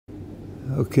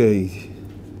Okay.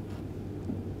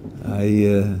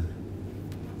 I'm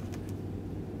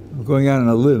going out on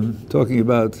a limb talking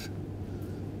about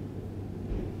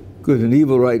good and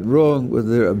evil, right and wrong, whether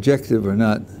they're objective or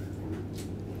not.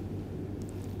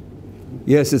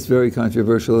 Yes, it's very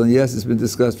controversial, and yes, it's been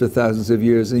discussed for thousands of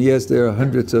years, and yes, there are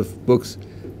hundreds of books,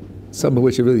 some of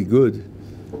which are really good,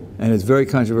 and it's very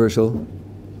controversial.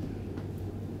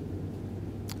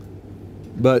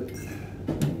 But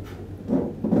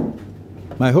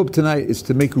my hope tonight is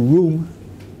to make room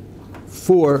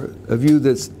for a view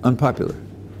that's unpopular.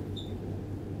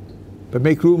 By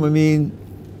make room, I mean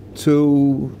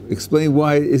to explain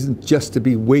why it isn't just to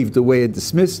be waved away and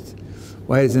dismissed,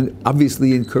 why it isn't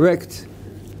obviously incorrect,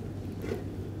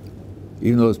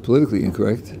 even though it's politically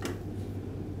incorrect.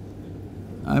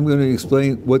 I'm going to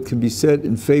explain what can be said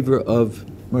in favor of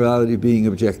morality being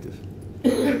objective.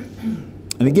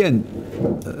 And again,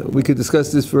 we could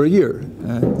discuss this for a year,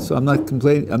 so I'm not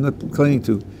claiming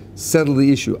to settle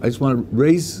the issue. I just want to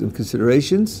raise some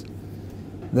considerations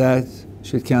that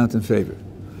should count in favor.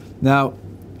 Now,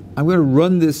 I'm going to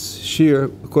run this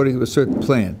shiur according to a certain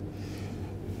plan.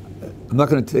 I'm not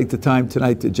going to take the time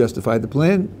tonight to justify the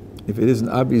plan. If it isn't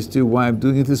obvious to you why I'm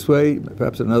doing it this way,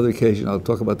 perhaps on another occasion I'll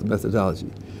talk about the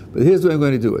methodology. But here's the way I'm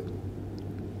going to do it.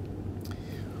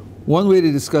 One way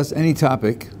to discuss any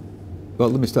topic, well,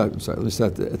 let me start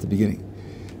at the beginning.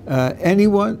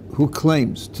 Anyone who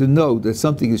claims to know that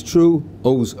something is true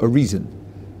owes a reason.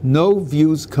 No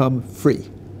views come free.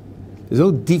 There's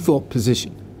no default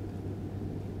position.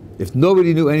 If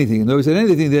nobody knew anything and nobody said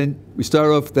anything, then we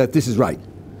start off that this is right.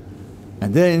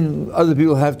 And then other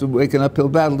people have to make an uphill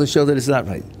battle to show that it's not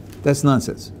right. That's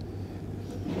nonsense.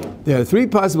 There are three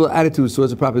possible attitudes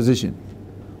towards a proposition.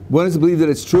 One is to believe that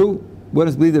it's true, one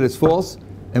is to believe that it's false,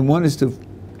 and one is to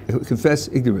confess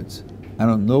ignorance. I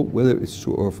don't know whether it's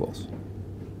true or false.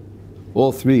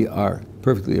 All three are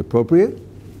perfectly appropriate,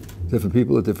 different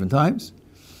people at different times.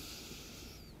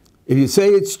 If you say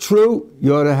it's true,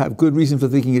 you ought to have good reason for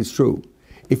thinking it's true.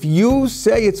 If you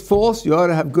say it's false, you ought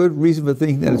to have good reason for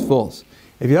thinking that it's false.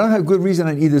 If you don't have good reason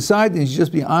on either side, then you should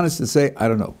just be honest and say, I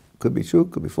don't know. Could be true,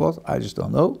 could be false, I just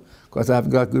don't know, because I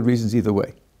haven't got good reasons either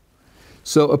way.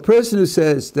 So a person who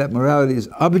says that morality is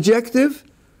objective,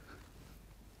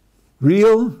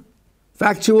 real,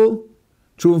 factual,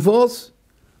 true and false,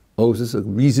 owes us a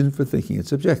reason for thinking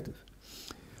it's objective.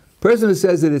 A person who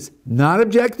says that it's not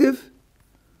objective,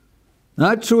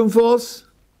 not true and false,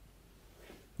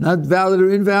 not valid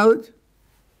or invalid,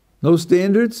 no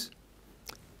standards,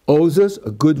 owes us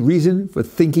a good reason for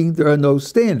thinking there are no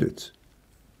standards.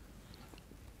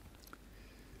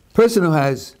 A person who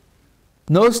has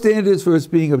no standards for its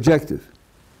being objective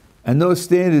and no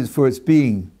standards for its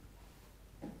being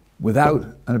without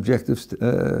an objective,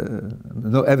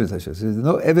 no evidence, I should say,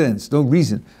 no evidence, no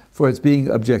reason for its being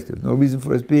objective, no reason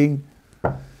for its being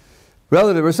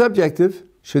relative or subjective,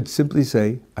 should simply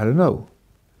say, I don't know.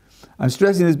 I'm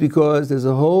stressing this because there's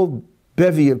a whole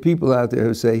bevy of people out there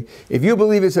who say, if you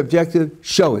believe it's objective,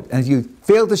 show it. And if you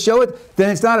fail to show it,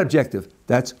 then it's not objective.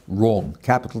 That's wrong,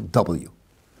 capital W.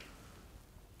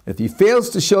 If he fails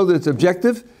to show that it's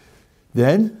objective,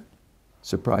 then,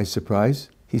 surprise, surprise,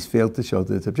 he's failed to show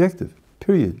that it's objective,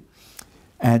 period.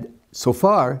 And so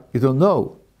far, you don't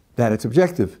know that it's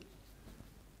objective.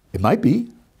 It might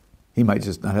be. He might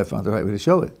just not have found the right way to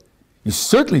show it. You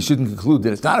certainly shouldn't conclude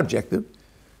that it's not objective.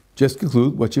 Just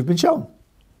conclude what you've been shown,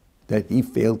 that he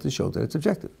failed to show that it's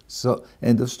objective. So,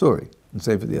 end of story, and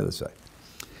same for the other side.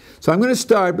 So I'm going to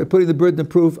start by putting the burden of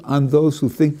proof on those who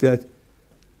think that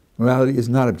morality is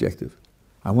not objective.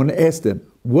 I want to ask them,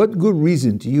 what good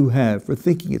reason do you have for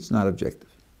thinking it's not objective?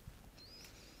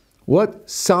 What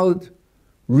solid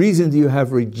reason do you have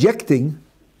for rejecting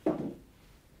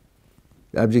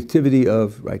the objectivity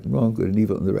of right and wrong, good and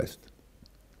evil, and the rest?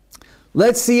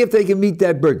 Let's see if they can meet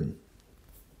that burden.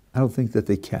 I don't think that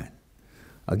they can.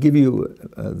 I'll give you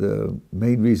the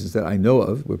main reasons that I know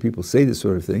of where people say this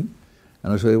sort of thing,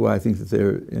 and I'll show you why I think that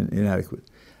they're inadequate.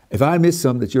 If I miss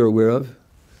some that you're aware of,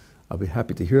 I'll be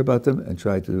happy to hear about them and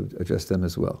try to address them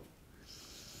as well.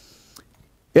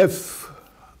 If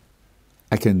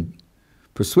I can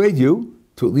persuade you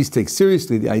to at least take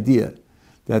seriously the idea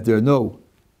that there are no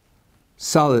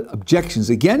solid objections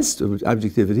against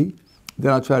objectivity,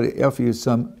 then I'll try to offer you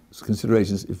some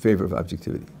considerations in favor of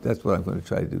objectivity. That's what I'm going to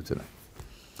try to do tonight.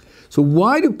 So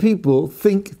why do people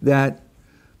think that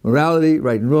morality,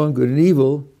 right and wrong, good and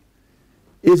evil,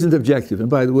 isn't objective? And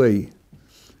by the way,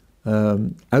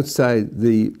 outside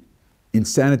the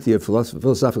insanity of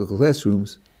philosophical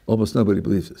classrooms, almost nobody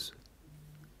believes this.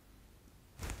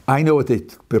 I know what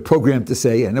they're programmed to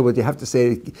say. I know what they have to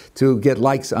say to get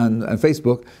likes on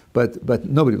Facebook, but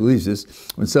nobody believes this.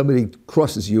 When somebody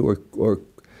crosses you or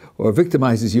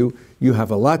victimizes you, you have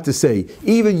a lot to say.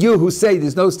 Even you who say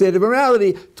there's no standard of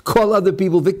morality, call other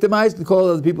people victimized and call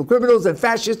other people criminals and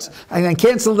fascists and then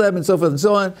cancel them and so forth and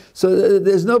so on. So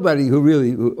there's almost nobody who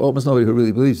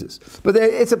really believes this. But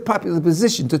it's a popular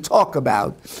position to talk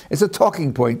about. It's a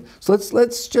talking point. So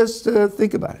let's just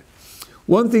think about it.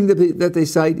 One thing that they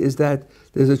cite is that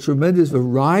there's a tremendous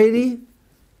variety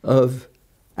of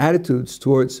attitudes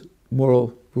towards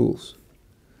moral rules.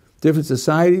 Different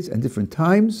societies and different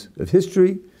times of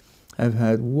history have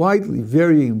had widely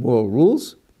varying moral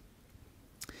rules.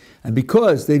 And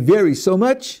because they vary so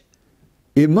much,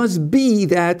 it must be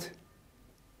that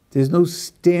there's no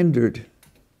standard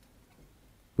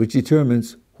which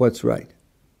determines what's right.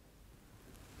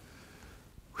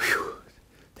 Whew.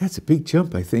 That's a big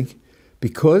jump, I think.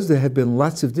 Because there have been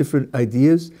lots of different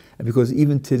ideas, and because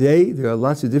even today there are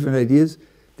lots of different ideas,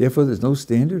 therefore there's no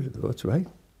standard of what's right.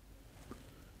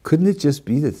 Couldn't it just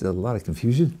be that there's a lot of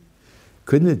confusion?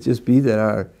 Couldn't it just be that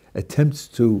our attempts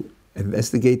to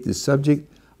investigate this subject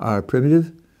are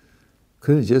primitive?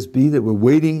 Couldn't it just be that we're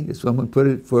waiting, as someone put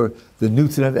it, for the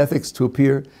Newton of ethics to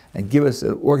appear and give us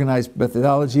an organized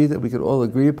methodology that we could all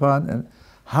agree upon? And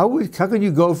how can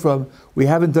you go from we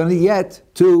haven't done it yet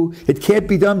to it can't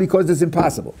be done because it's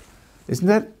impossible? Isn't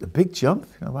that a big jump?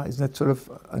 Isn't that sort of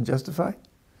unjustified?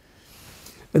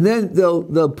 And then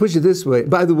they'll push it this way.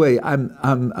 By the way,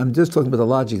 I'm just talking about the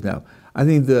logic now. I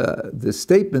think the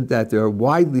statement that there are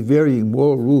widely varying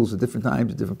moral rules at different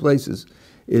times, at different places,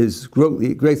 is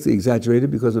greatly exaggerated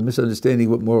because of misunderstanding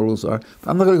what moral rules are. But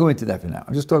I'm not going to go into that for now.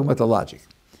 I'm just talking about the logic.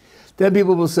 Then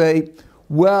people will say,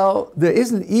 well, there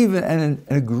isn't even an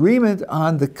agreement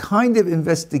on the kind of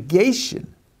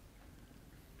investigation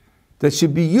that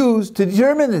should be used to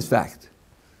determine this fact.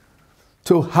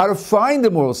 To how to find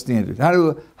the moral standard, how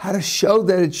to show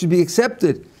that it should be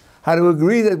accepted, how to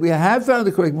agree that we have found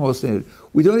the correct moral standard.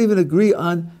 We don't even agree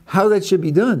on how that should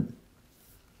be done.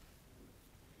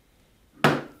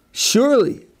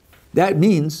 Surely that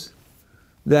means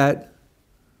that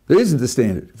there isn't a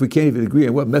standard if we can't even agree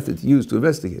on what method to use to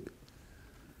investigate.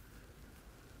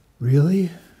 Really?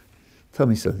 Tell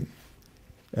me something.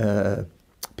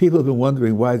 People have been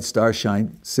wondering why the stars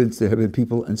shine since there have been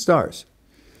people and stars.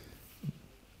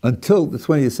 Until the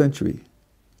 20th century,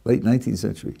 late 19th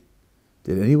century,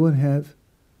 did anyone have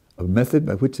a method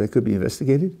by which that could be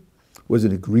investigated? Was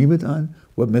an agreement on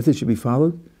what method should be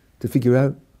followed to figure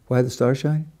out why the stars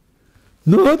shine?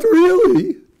 Not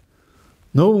really.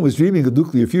 No one was dreaming of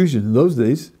nuclear fusion in those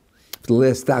days, for the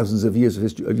last thousands of years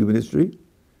of human history.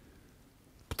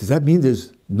 Does that mean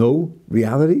there's no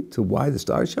reality to why the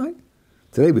stars shine?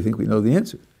 Today we think we know the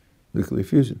answer, nuclear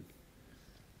fusion.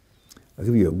 I'll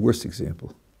give you a worse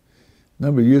example. A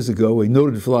number of years ago, a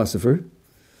noted philosopher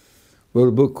wrote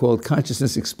a book called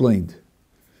Consciousness Explained.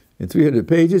 In 300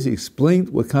 pages, he explained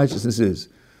what consciousness is.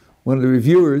 One of the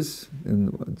reviewers in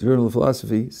the Journal of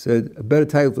Philosophy said a better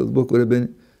title for the book would have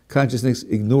been Consciousness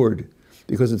Ignored,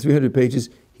 because in 300 pages,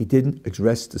 he didn't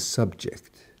address the subject.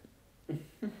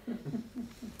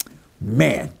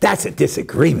 Man, that's a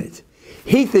disagreement.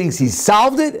 He thinks he's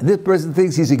solved it, and this person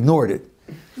thinks he's ignored it.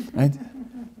 Right?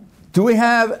 Do we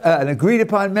have an agreed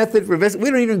upon method for investigation?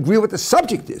 We don't even agree what the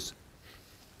subject is.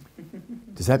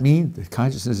 Does that mean that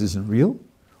consciousness isn't real?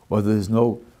 Or there's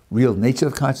no real nature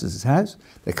of consciousness has?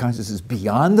 That consciousness is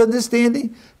beyond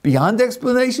understanding? Beyond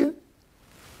explanation?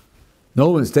 No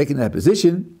one's taken that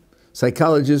position.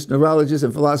 Psychologists, neurologists,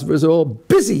 and philosophers are all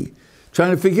busy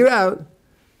trying to figure out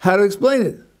how to explain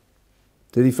it.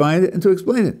 To define it and to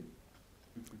explain it.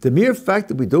 The mere fact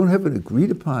that we don't have an agreed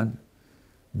upon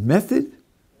method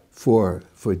for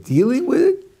dealing with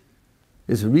it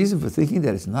is a reason for thinking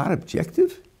that it's not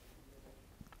objective.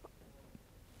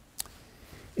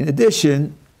 In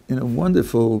addition, in a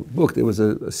wonderful book, there was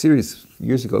a series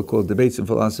years ago called Debates in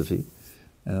Philosophy,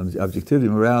 Objectivity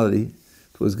and Morality.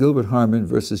 It was Gilbert Harman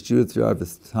versus Judith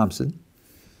Jarvis Thompson.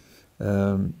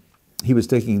 He was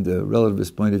taking the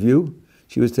relativist point of view.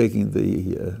 She was taking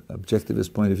the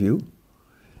objectivist point of view.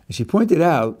 And she pointed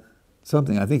out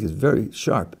something I think is very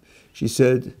sharp. She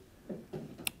said,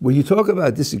 when you talk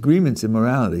about disagreements in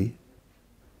morality,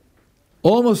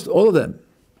 almost all of them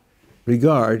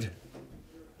regard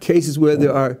cases where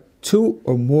there are two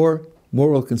or more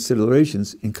moral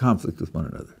considerations in conflict with one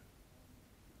another.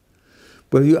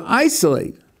 But if you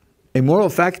isolate a moral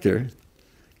factor,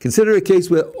 consider a case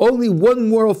where only one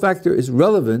moral factor is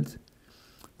relevant,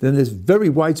 then there's very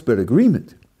widespread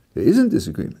agreement. There isn't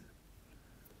disagreement.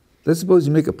 Let's suppose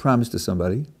you make a promise to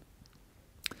somebody,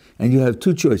 and you have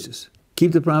two choices.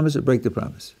 Keep the promise or break the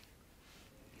promise.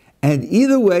 And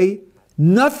either way,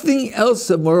 nothing else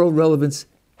of moral relevance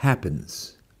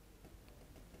happens.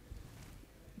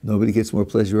 Nobody gets more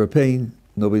pleasure or pain.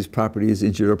 Nobody's property is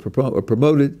injured or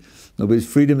promoted. Nobody's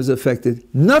freedom is affected.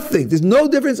 Nothing. There's no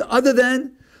difference other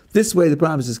than this way the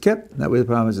promise is kept, and that way the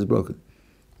promise is broken.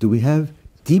 Do we have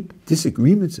deep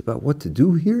disagreements about what to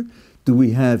do here? Do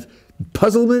we have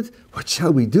puzzlement? What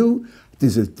shall we do?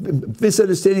 There's a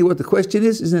misunderstanding of what the question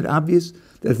is. Isn't it obvious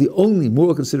that if the only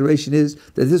moral consideration is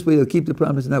that this way you'll keep the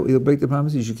promise and that way you'll break the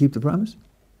promise, you should keep the promise?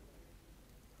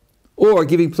 Or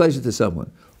giving pleasure to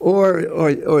someone,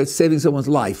 or saving someone's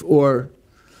life, or,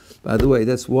 by the way,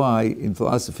 that's why in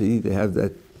philosophy they have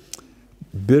that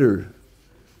bitter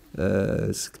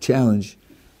challenge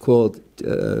called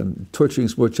torturing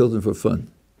small children for fun.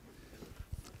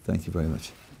 Thank you very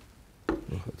much.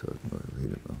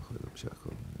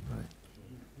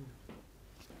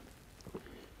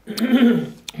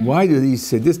 Why do these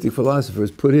sadistic philosophers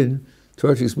put in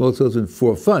torturing small children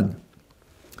for fun?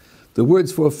 The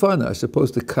words for fun are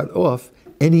supposed to cut off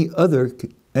any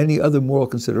other moral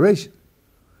consideration.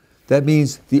 That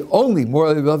means the only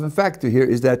morally relevant factor here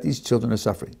is that these children are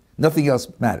suffering. Nothing else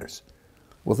matters.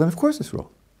 Well, then of course it's wrong.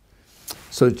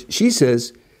 So she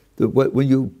says that when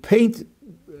you paint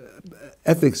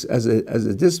ethics as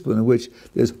a discipline in which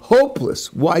there's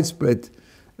hopeless, widespread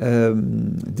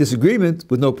disagreement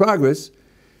with no progress,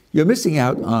 you're missing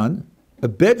out on a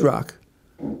bedrock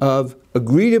of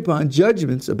agreed upon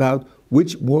judgments about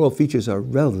which moral features are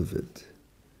relevant.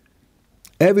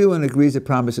 Everyone agrees that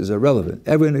promises are relevant.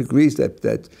 Everyone agrees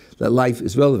that life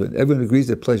is relevant. Everyone agrees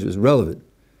that pleasure is relevant.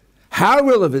 How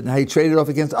relevant and how you trade it off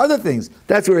against other things,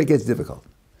 that's where it gets difficult.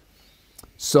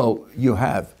 So you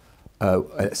have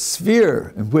a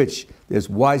sphere in which there's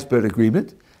widespread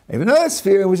agreement, and another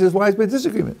sphere in which there's widespread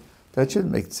disagreement. That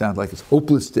shouldn't make it sound like it's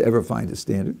hopeless to ever find a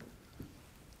standard.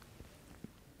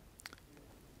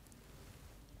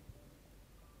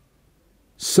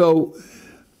 So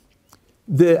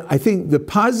I think the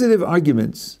positive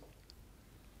arguments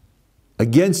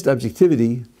against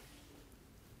objectivity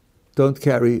don't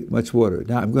carry much water.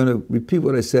 Now I'm going to repeat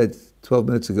what I said 12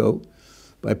 minutes ago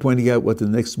by pointing out what the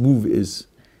next move is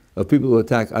of people who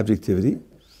attack objectivity.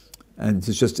 And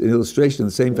it's just an illustration of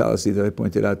the same fallacy that I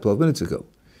pointed out 12 minutes ago.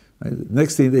 Right? The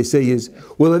next thing they say is,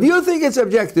 well, if you think it's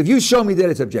objective, you show me that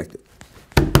it's objective.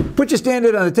 Put your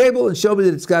standard on the table and show me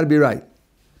that it's got to be right.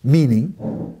 Meaning,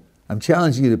 I'm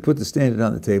challenging you to put the standard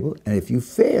on the table, and if you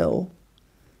fail,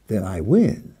 then I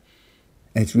win.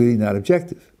 And it's really not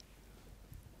objective.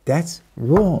 That's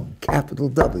wrong, capital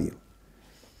W.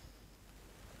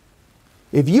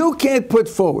 If you can't put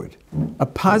forward a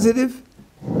positive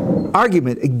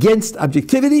argument against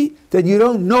objectivity, then you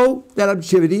don't know that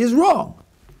objectivity is wrong.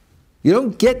 You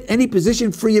don't get any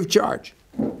position free of charge.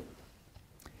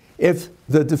 If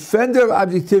the defender of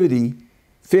objectivity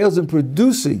fails in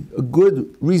producing a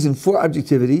good reason for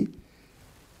objectivity,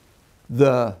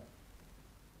 the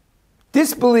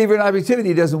disbeliever in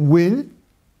objectivity doesn't win,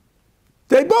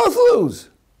 they both lose.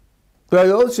 But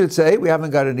those should say, we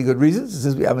haven't got any good reasons.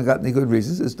 Since we haven't got any good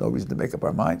reasons, there's no reason to make up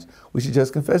our minds. We should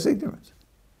just confess ignorance.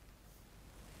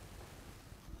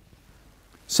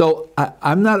 So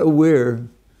I'm not aware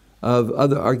of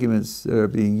other arguments that are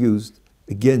being used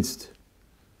against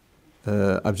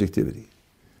objectivity.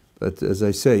 But as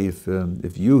I say, if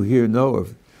you here know, or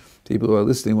if people who are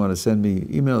listening want to send me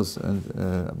emails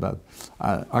about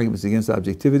arguments against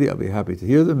objectivity, I'll be happy to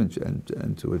hear them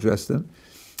and to address them.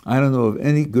 I don't know of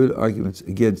any good arguments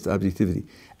against objectivity.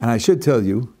 And I should tell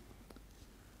you,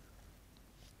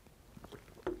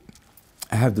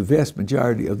 I have the vast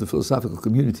majority of the philosophical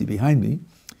community behind me,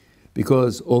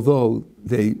 because although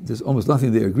there's almost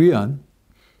nothing they agree on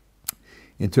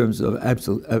in terms of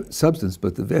absolute substance,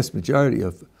 but the vast majority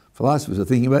of philosophers are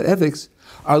thinking about ethics,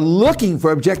 are looking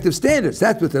for objective standards.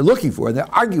 That's what they're looking for, and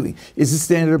they're arguing. Is this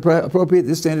standard appropriate?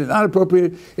 This standard not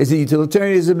appropriate? Is it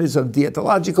utilitarianism? Is it some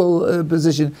deontological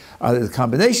position? Are there a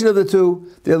combination of the two?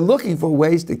 They're looking for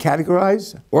ways to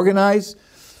categorize, organize,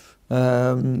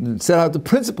 set out the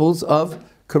principles of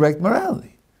correct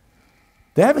morality.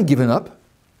 They haven't given up.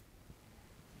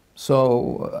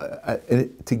 So,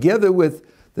 together with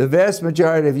the vast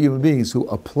majority of human beings who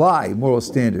apply moral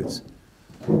standards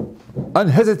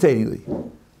unhesitatingly,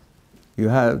 you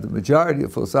have the majority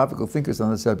of philosophical thinkers on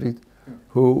the subject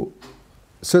who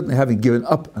certainly haven't given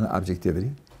up on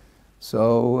objectivity.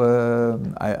 So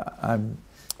I'm,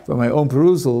 from my own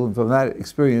perusal and from that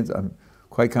experience, I'm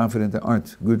quite confident there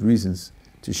aren't good reasons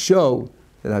to show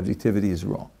that objectivity is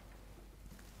wrong.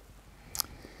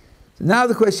 So now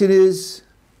the question is,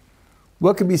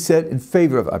 what can be said in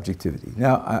favor of objectivity?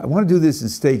 Now, I want to do this in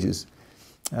stages.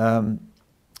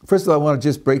 First of all, I want to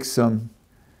just break some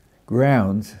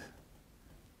ground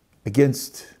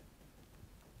against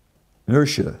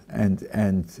inertia and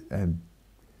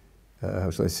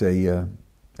how shall I say,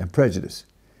 and prejudice.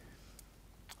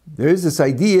 There is this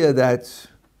idea that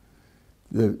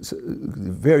the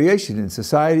variation in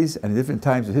societies and in different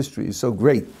times of history is so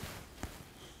great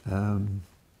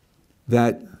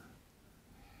that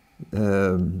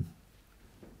the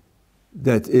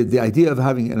idea of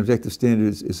having an objective standard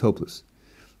is hopeless.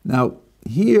 Now,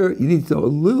 here you need to know a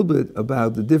little bit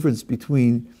about the difference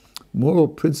between moral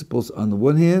principles on the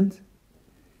one hand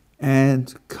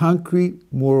and concrete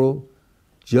moral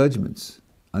judgments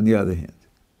on the other hand.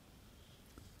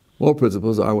 Moral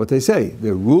principles are what they say.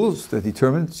 They're rules that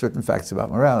determine certain facts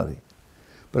about morality.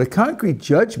 But a concrete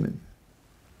judgment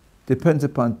depends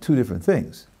upon two different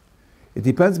things. It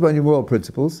depends upon your moral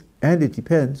principles, and it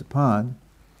depends upon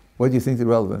what you think the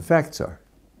relevant facts are.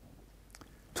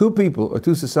 Two people or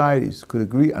two societies could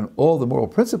agree on all the moral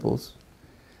principles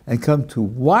and come to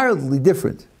wildly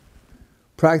different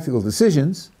practical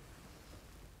decisions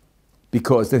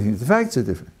because they think the facts are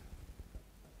different.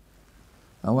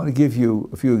 I want to give you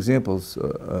a few examples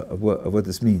of what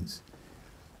this means.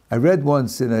 I read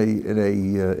once in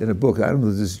a book, I don't know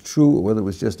if this is true or whether it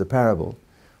was just a parable,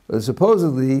 but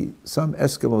supposedly some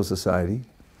Eskimo society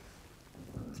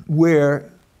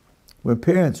where when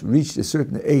parents reached a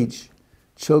certain age,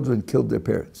 children killed their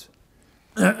parents.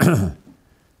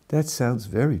 That sounds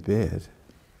very bad.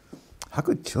 How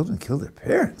could children kill their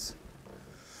parents?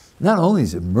 Not only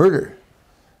is it murder,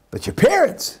 but your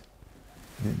parents.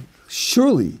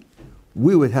 Surely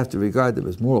we would have to regard them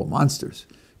as moral monsters.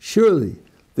 Surely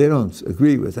they don't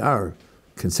agree with our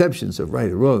conceptions of right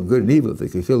and wrong, good and evil, if they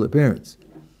could kill their parents.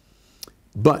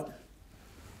 But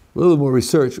a little more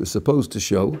research was supposed to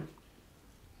show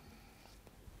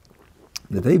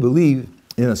that they believe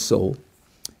in a soul,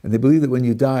 and they believe that when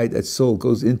you die, that soul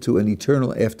goes into an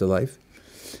eternal afterlife,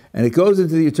 and it goes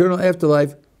into the eternal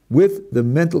afterlife with the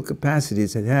mental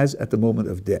capacities it has at the moment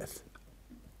of death.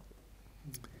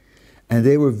 And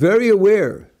they were very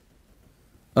aware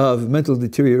of mental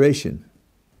deterioration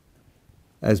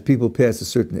as people pass a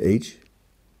certain age.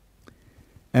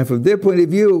 And from their point of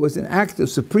view, it was an act of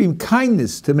supreme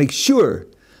kindness to make sure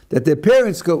that their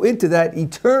parents go into that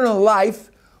eternal life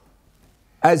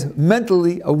as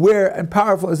mentally aware and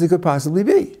powerful as they could possibly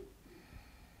be.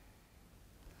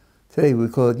 Today we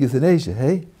call it euthanasia,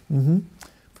 hey?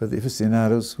 For the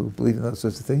aficionados who believe in those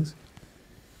sorts of things.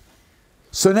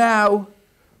 So now,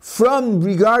 from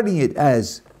regarding it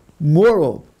as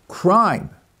moral crime,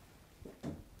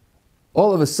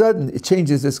 all of a sudden it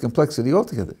changes its complexity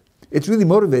altogether. It's really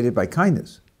motivated by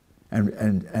kindness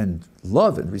and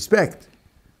love and respect.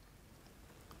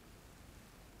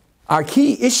 Our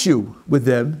key issue with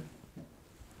them,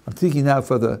 I'm thinking now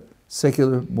for the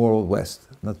secular moral West,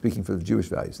 I'm not speaking for the Jewish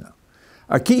values now.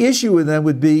 Our key issue with them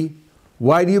would be,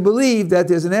 why do you believe that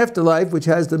there's an afterlife which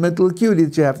has the mental acuity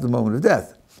that you have at the moment of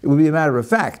death? It would be a matter of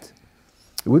fact.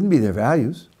 It wouldn't be their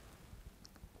values.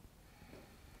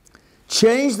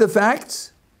 Change the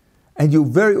facts, and you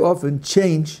very often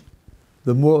change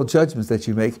the moral judgments that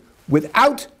you make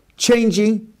without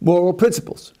changing moral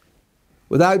principles,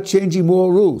 without changing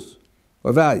moral rules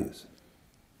or values.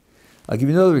 I'll give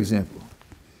you another example.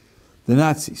 The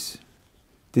Nazis.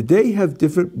 Did they have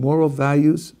different moral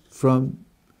values from,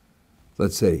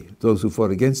 let's say, those who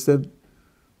fought against them,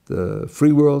 the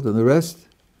free world and the rest?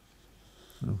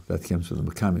 No, that comes from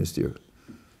the communist era.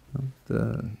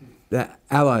 No, the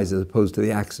Allies as opposed to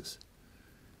the Axis.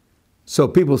 So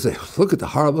people say, look at the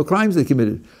horrible crimes they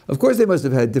committed. Of course they must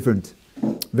have had different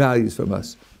values from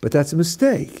us, but that's a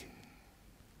mistake.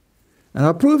 And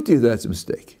I'll prove to you that's a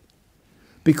mistake.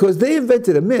 Because they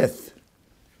invented a myth,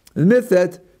 the myth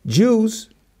that Jews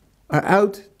are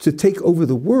out to take over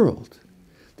the world,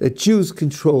 that Jews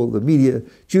control the media,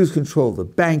 Jews control the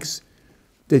banks,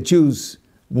 that Jews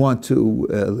want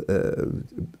to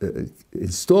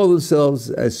install themselves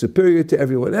as superior to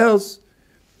everyone else,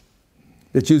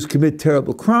 that Jews commit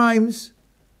terrible crimes,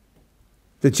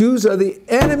 that Jews are the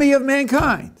enemy of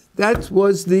mankind. That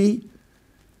was the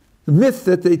myth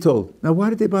that they told. Now, why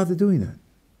did they bother doing that?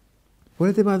 Why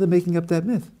did they bother making up that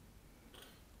myth?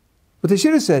 What they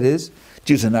should have said is,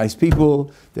 Jews are nice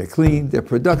people, they're clean, they're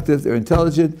productive, they're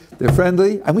intelligent, they're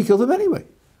friendly, and we kill them anyway,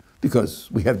 because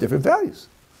we have different values.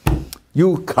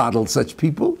 You coddle such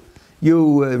people,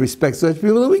 you respect such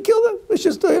people, and we kill them. It's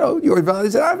just, your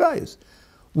values and our values.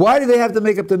 Why do they have to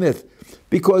make up the myth?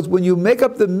 Because when you make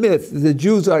up the myth that the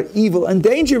Jews are evil and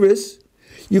dangerous,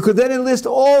 You could then enlist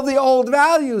all the old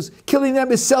values. Killing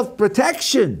them is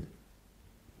self-protection.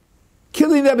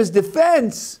 Killing them is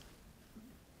defense.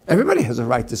 Everybody has a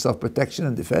right to self-protection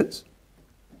and defense.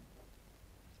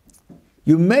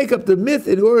 You make up the myth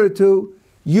in order to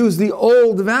use the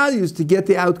old values to get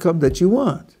the outcome that you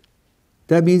want.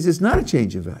 That means it's not a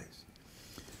change of values.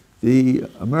 The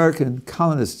American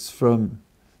colonists from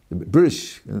the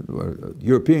British or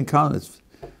European colonists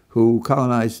who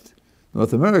colonized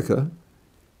North America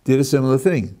did a similar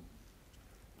thing.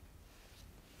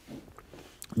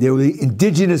 They were the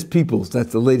indigenous peoples,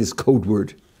 that's the latest code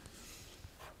word,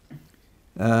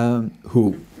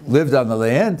 who lived on the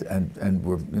land and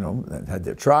were, had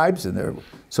their tribes and their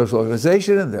social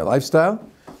organization and their lifestyle.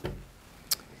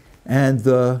 And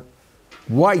the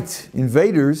white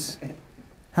invaders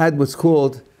had what's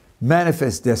called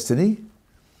manifest destiny.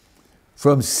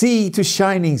 From sea to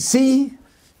shining sea,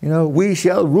 we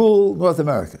shall rule North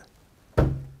America.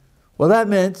 Well, that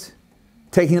meant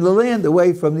taking the land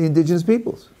away from the indigenous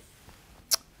peoples.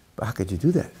 But how could you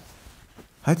do that?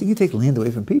 How can you take land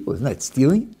away from people? Isn't that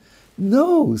stealing?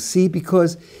 No, see,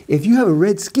 because if you have a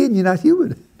red skin, you're not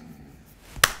human.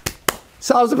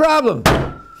 Solves the problem.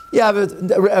 You have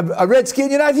a red skin,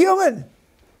 you're not human.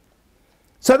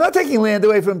 So I'm not taking land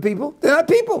away from people. They're not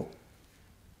people.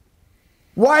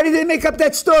 Why did they make up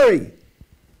that story?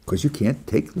 Because you can't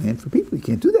take land from people. You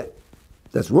can't do that.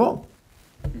 That's wrong.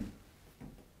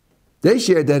 They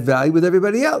shared that value with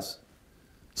everybody else.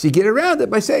 So you get around it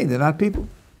by saying they're not people.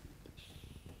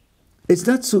 It's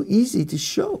not so easy to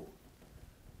show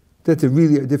that there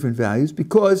really are different values,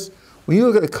 because when you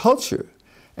look at a culture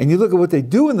and you look at what they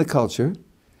do in the culture,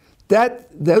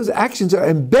 those actions are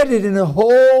embedded in a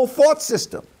whole thought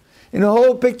system, in a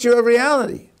whole picture of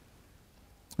reality,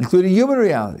 including human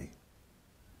reality.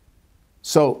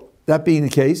 So, that being the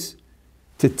case,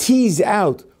 to tease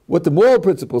out what the moral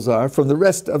principles are from the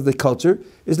rest of the culture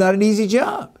is not an easy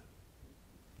job.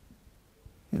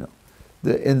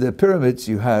 In the pyramids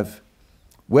you have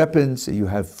weapons, you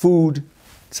have food,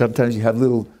 sometimes you have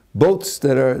little boats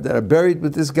that are buried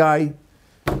with this guy.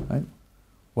 Right?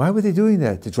 Why were they doing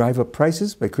that? To drive up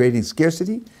prices by creating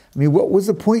scarcity? I mean, what was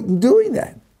the point in doing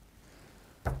that?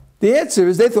 The answer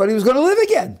is they thought he was going to live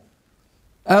again.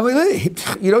 He's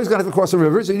going to have to cross a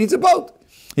river, so he needs a boat.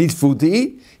 He needs food to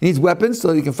eat. He needs weapons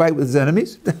so he can fight with his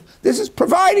enemies. This is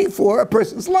providing for a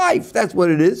person's life. That's what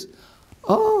it is.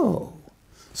 Oh.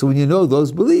 So when you know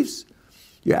those beliefs,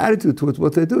 your attitude towards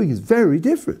what they're doing is very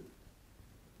different.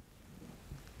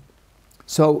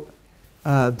 So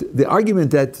the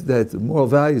argument that moral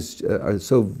values are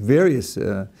so various,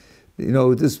 I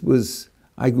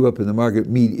grew up in the Margaret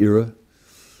Mead era,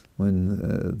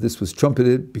 when this was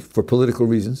trumpeted for political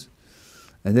reasons.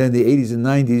 And then in the 80s and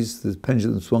 90s, the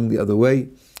pendulum swung the other way.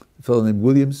 A fellow named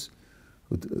Williams,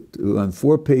 who on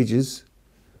 4 pages,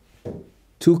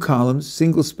 2 columns,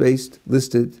 single-spaced,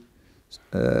 listed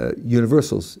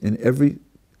universals in every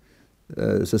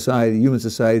society, human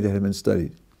society that had been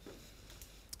studied.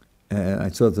 And I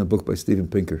saw it in a book by Steven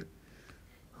Pinker,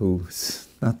 who's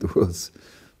not the world's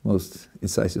most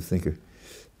incisive thinker.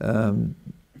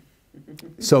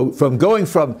 So going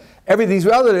from everything's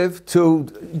relative to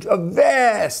a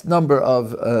vast number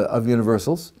of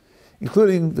universals,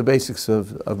 including the basics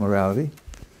of morality.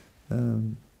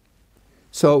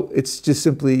 So it's just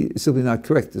simply not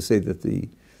correct to say that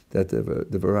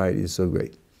the variety is so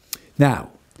great.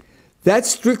 Now, that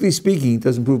strictly speaking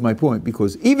doesn't prove my point,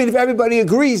 because even if everybody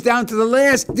agrees down to the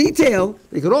last detail,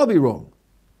 they could all be wrong.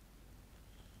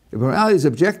 If morality is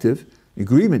objective,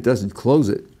 agreement doesn't close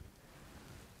it.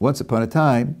 Once upon a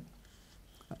time,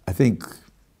 I think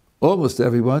almost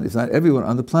everyone, if not everyone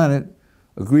on the planet,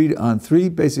 agreed on 3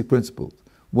 basic principles.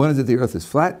 One is that the earth is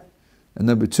flat, and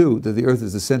number 2, that the earth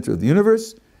is the center of the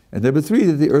universe, and number 3,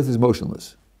 that the earth is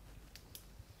motionless.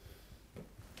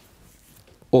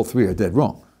 All 3 are dead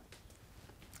wrong,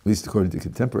 at least according to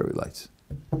contemporary lights.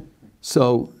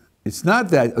 So it's not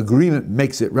that agreement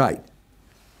makes it right.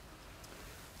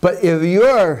 But if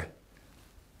you're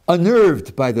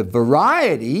unnerved by the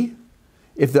variety,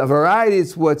 if the variety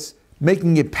is what's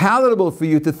making it palatable for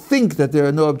you to think that there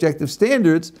are no objective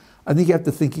standards, I think you have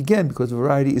to think again, because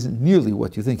variety isn't nearly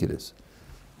what you think it is.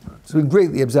 It's been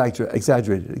greatly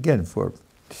exaggerated, again, for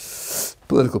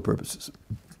political purposes.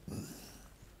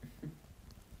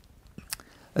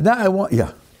 And now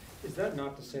Is that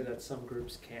not to say that some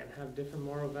groups can have different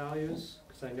moral values?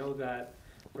 Because I know that,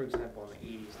 for example, in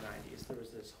the 80s, 90s, there was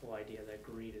this whole idea that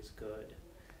greed is good.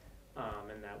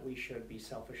 And that we should be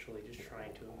selfishly just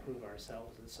trying to improve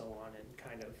ourselves and so on, and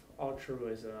kind of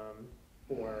altruism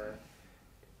or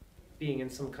being in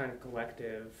some kind of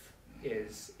collective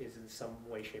is in some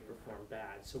way, shape, or form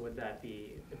bad. So would that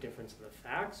be a difference in the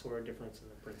facts or a difference in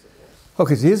the principles?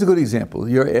 Okay, so here's a good example.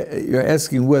 You're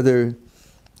asking whether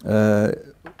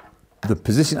the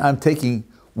position I'm taking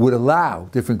would allow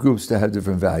different groups to have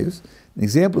different values. An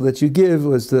example that you give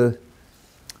was the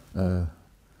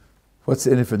what's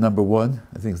in it for number one?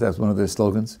 I think that's one of their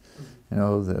slogans. You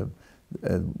know,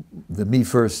 the me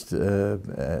first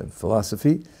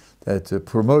philosophy, that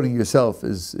promoting yourself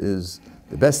is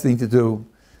the best thing to do,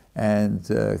 and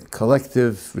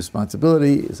collective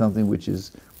responsibility is something which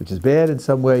is bad in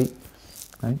some way.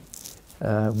 Right?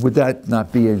 Would that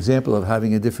not be an example of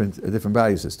having a different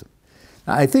value system?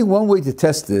 Now, I think one way to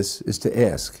test this is to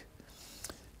ask.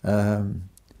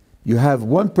 You have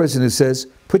one person who says,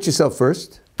 put yourself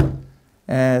first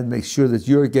and make sure that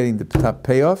you're getting the top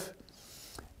payoff,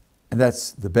 and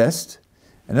that's the best.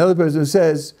 Another person who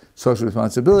says, social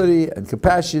responsibility and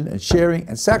compassion and sharing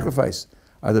and sacrifice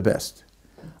are the best.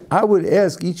 I would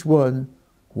ask each one,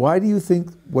 why do you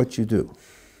think what you do?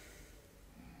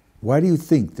 Why do you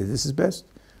think that this is best?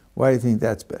 Why do you think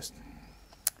that's best?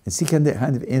 And see kind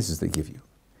of answers they give you.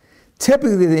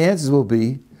 Typically the answers will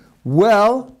be,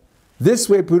 well, this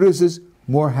way produces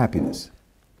more happiness.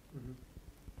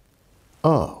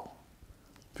 Oh,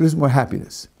 produces more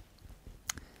happiness.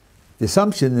 The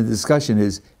assumption in the discussion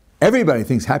is everybody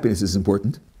thinks happiness is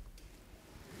important.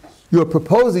 You're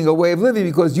proposing a way of living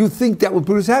because you think that will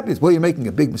produce happiness. Well, you're making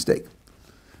a big mistake.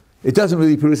 It doesn't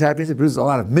really produce happiness, it produces a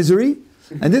lot of misery,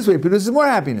 and this way it produces more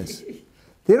happiness.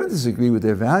 They don't disagree with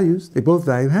their values, they both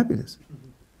value happiness.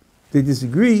 They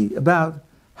disagree about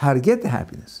how to get the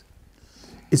happiness.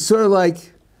 It's sort of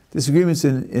like disagreements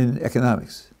in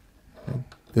economics.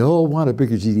 They all want a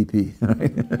bigger GDP.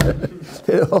 Right?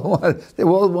 they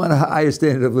all want a higher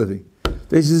standard of living.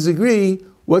 They disagree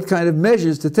what kind of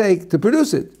measures to take to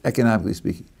produce it, economically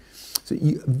speaking. So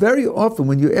very often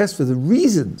when you ask for the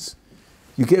reasons,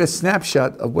 you get a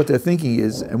snapshot of what their thinking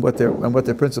is and what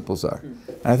their principles are. And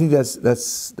I think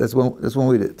that's one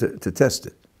way to test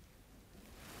it.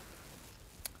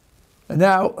 And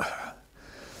now,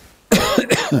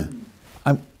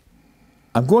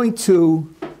 I'm going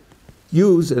to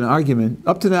use an argument.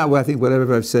 Up to now, I think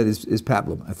whatever I've said is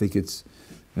pablum. I think it's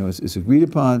agreed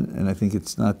upon, and I think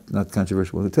it's not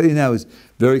controversial. What I'll tell you now is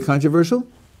very controversial.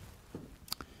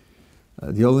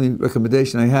 The only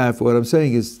recommendation I have for what I'm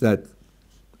saying is that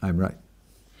I'm right,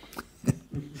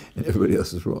 and everybody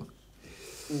else is wrong.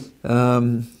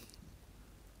 And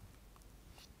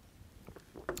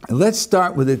let's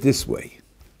start with it this way.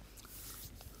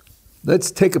 Let's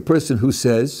take a person who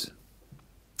says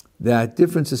that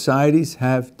different societies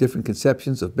have different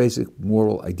conceptions of basic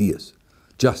moral ideas.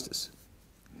 Justice.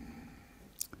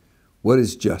 What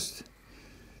is just?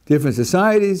 Different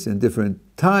societies and different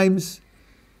times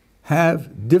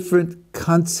have different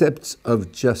concepts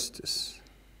of justice.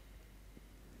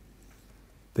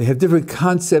 They have different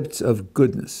concepts of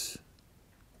goodness,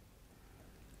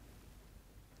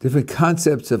 different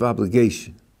concepts of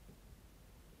obligation.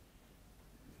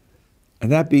 And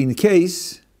that being the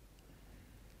case,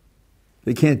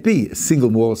 there can't be a single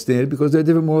moral standard because there are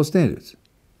different moral standards.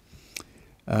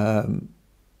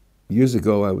 Years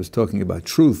ago, I was talking about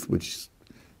truth, which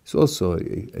is also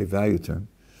a value term.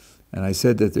 And I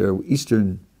said that there are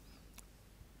Eastern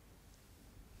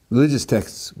religious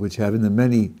texts which have in them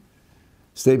many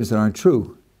statements that aren't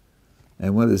true.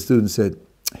 And one of the students said,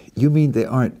 you mean they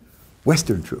aren't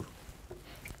Western true?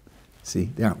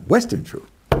 See, they aren't Western true,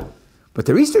 but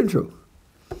they're Eastern true.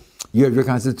 You have your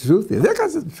concept of truth, they have their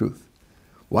concept of truth.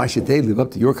 Why should they live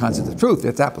up to your concept of truth?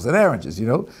 That's apples and oranges, you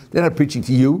know. They're not preaching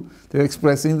to you, they're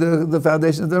expressing the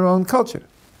foundation of their own culture.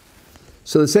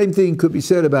 So the same thing could be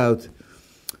said about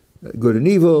good and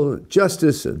evil,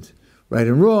 justice and right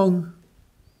and wrong.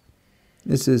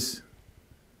 This is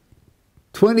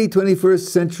 21st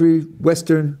century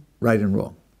Western right and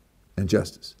wrong and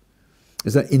justice.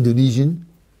 It's not Indonesian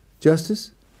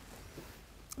justice.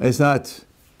 It's not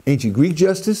ancient Greek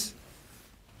justice.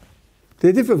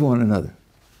 They differ from one another.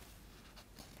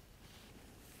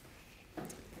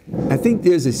 I think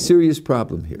there's a serious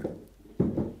problem here.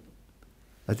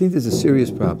 I think there's a serious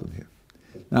problem here.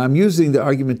 Now, I'm using the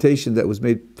argumentation that was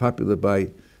made popular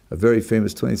by a very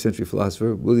famous 20th century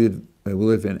philosopher, Willard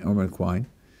Van Orman Quine,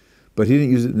 but he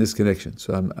didn't use it in this connection,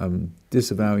 so I'm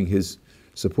disavowing his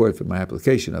support for my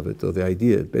application of it, though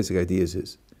the basic idea is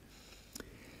his.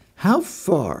 How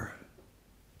far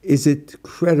is it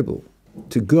credible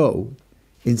to go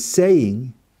in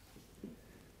saying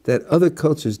that other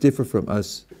cultures differ from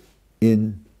us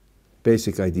in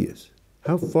basic ideas?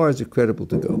 How far is it credible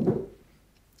to go?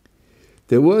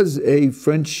 There was a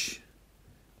French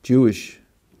Jewish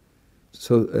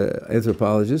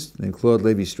anthropologist named Claude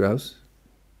Lévi-Strauss.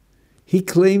 He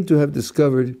claimed to have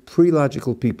discovered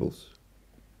pre-logical peoples.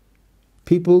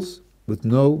 Peoples with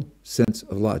no sense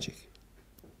of logic.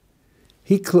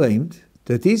 He claimed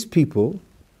that these people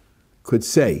could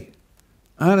say,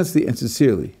 honestly and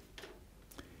sincerely,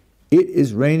 it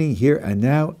is raining here and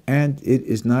now, and it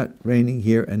is not raining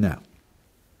here and now.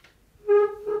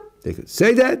 They could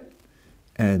say that,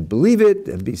 and believe it,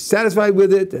 and be satisfied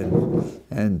with it,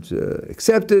 and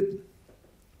accept it.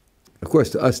 Of course,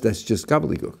 to us, that's just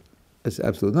gobbledygook. That's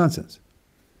absolute nonsense.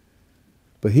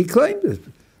 But he claimed that,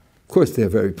 of course, they're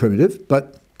very primitive,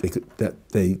 but they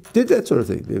did that sort of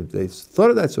thing. They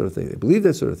thought of that sort of thing. They believed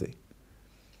that sort of thing.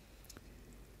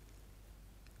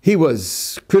 He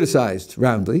was criticized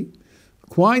roundly.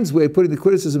 Quine's way of putting the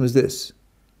criticism is this: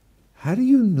 how do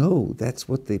you know that's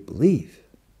what they believe?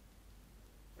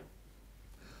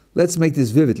 Let's make this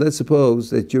vivid. Let's suppose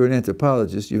that you're an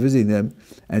anthropologist, you're visiting them,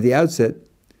 and at the outset,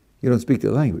 you don't speak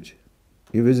their language.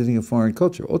 You're visiting a foreign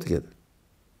culture altogether.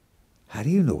 How do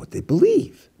you know what they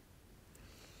believe?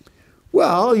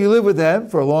 Well, you live with them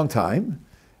for a long time,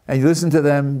 and you listen to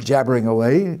them jabbering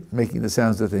away, making the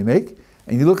sounds that they make,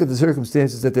 and you look at the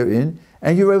circumstances that they're in,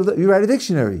 and you write a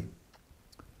dictionary.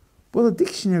 Well, a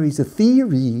dictionary is a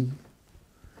theory.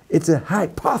 It's a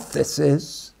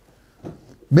hypothesis.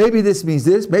 Maybe this means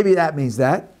this, maybe that means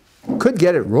that. Could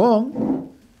get it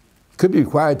wrong. Could be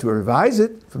required to revise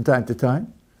it from time to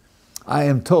time. I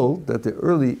am told that the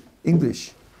early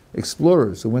English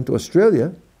explorers who went to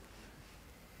Australia,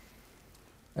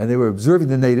 and they were observing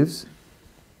the natives,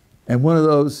 and one of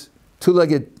those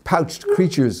two-legged pouched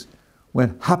creatures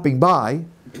went hopping by,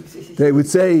 they would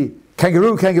say,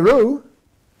 kangaroo, kangaroo.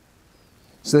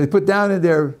 So they put down in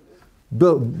their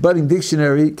budding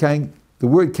dictionary, the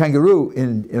word kangaroo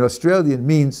in Australian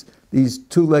means these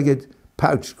two-legged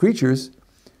pouched creatures,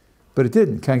 but it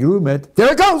didn't. Kangaroo meant,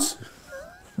 there it goes!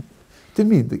 Didn't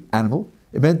mean the animal,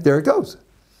 it meant there it goes.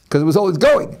 Because it was always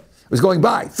going. It was going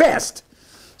by, fast.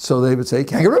 So they would say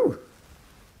kangaroo.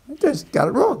 They just got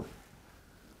it wrong.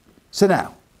 So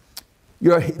now,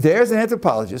 there's an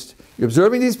anthropologist, you're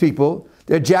observing these people,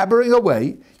 they're jabbering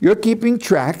away, you're keeping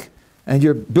track, and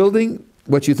you're building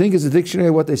what you think is a dictionary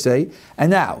of what they say,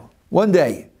 and now, one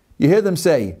day, you hear them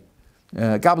say,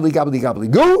 gobbly, gobbly, gobbly,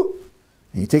 goo,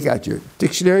 and you take out your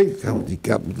dictionary, gobbly,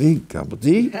 gobbly,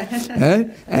 gobbly,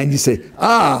 and you say,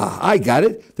 I got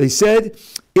it. They said,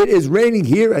 it is raining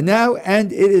here and now,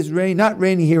 and it is not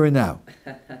raining here and now.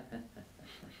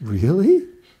 Really?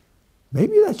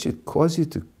 Maybe that should cause you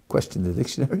to question the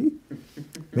dictionary.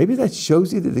 Maybe that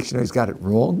shows you the dictionary's got it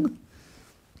wrong.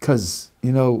 Because,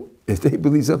 if they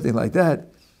believe something like that,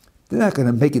 they're not going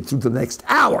to make it through the next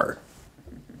hour.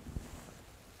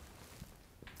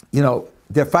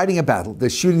 They're fighting a battle. They're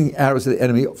shooting arrows at the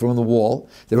enemy from the wall.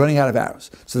 They're running out of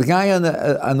arrows. So the guy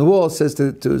on the wall says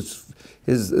to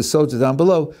his soldier down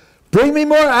below, bring me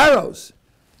more arrows.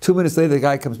 2 minutes later, the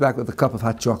guy comes back with a cup of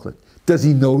hot chocolate. Does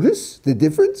he notice the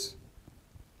difference?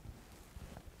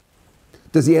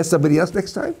 Does he ask somebody else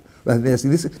next time? Rather than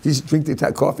asking this, did you drink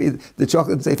the coffee, the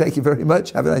chocolate, and say thank you very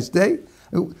much, have a nice day?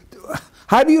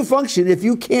 How do you function if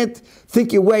you can't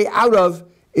think your way out of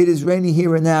it is raining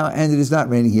here and now and it is not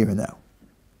raining here and now?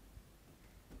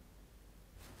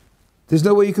 There's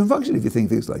no way you can function if you think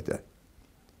things like that.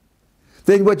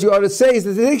 Then what you ought to say is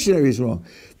that the dictionary is wrong.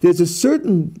 There's a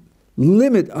certain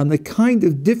limit on the kind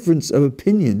of difference of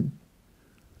opinion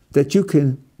that you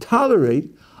can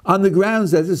tolerate on the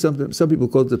grounds that this is something some people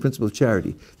call it the principle of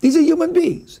charity. These are human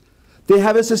beings. They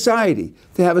have a society.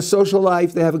 They have a social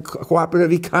life. They have a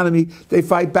cooperative economy. They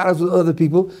fight battles with other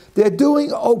people. They're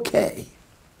doing okay.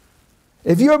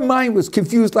 If your mind was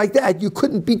confused like that, you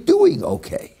couldn't be doing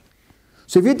okay.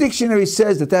 So if your dictionary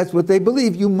says that that's what they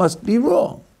believe, you must be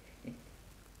wrong.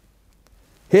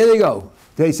 Here they go.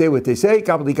 They say what they say,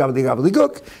 gobbly, gobbly,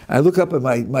 gobbledygook. I look up at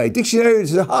my dictionary and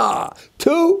say,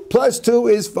 2 + 2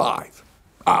 is 5.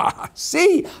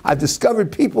 See, I've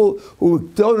discovered people who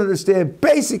don't understand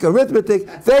basic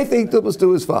arithmetic. They think 2 +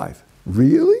 2 is 5.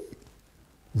 Really?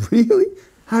 Really?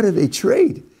 How do they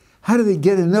trade? How do they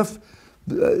get enough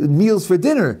meals for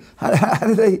dinner? How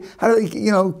do they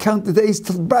count the days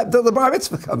till the bar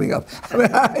mitzvah coming up?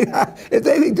 If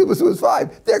they think 2 + 2 is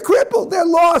 5, they're crippled, they're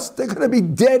lost, they're going to be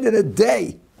dead in a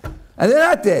day. And they're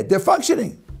not dead, they're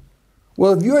functioning.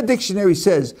 Well, if your dictionary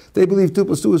says they believe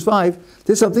 2 + 2 is 5,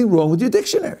 there's something wrong with your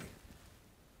dictionary.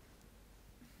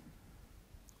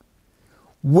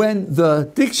 When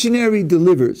the dictionary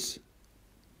delivers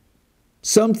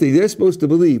something they're supposed to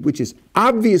believe, which is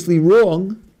obviously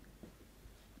wrong,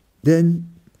 then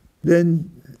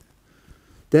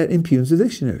that impugns the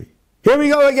dictionary. Here we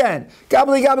go again.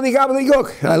 Gobbly, gobbly, gobbly,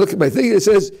 gook. And I look at my thing and it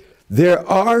says, there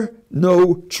are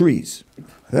no trees.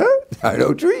 Huh? There are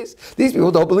no trees. These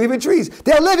people don't believe in trees.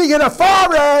 They're living in a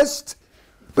forest,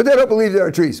 but they don't believe there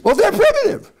are trees. Well, they're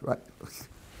primitive. Right?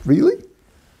 Really?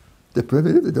 They're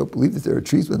primitive? They don't believe that there are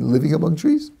trees when they're living among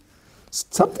trees?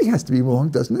 Something has to be wrong,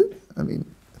 doesn't it? I mean,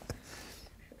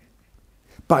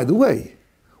 by the way,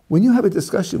 when you have a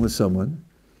discussion with someone,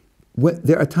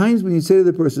 there are times when you say to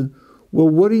the person, well,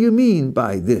 what do you mean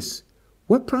by this?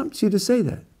 What prompts you to say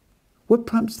that? What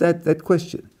prompts that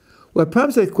question? What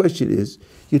prompts that question is,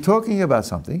 you're talking about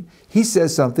something, he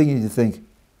says something, and you think,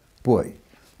 boy,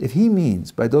 if he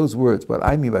means by those words what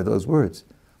I mean by those words,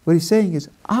 what he's saying is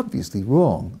obviously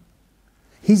wrong.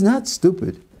 He's not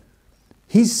stupid.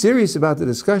 He's serious about the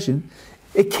discussion.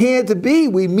 It can't be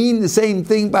we mean the same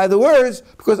thing by the words,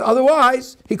 because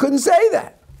otherwise he couldn't say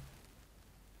that.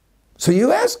 So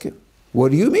you ask him,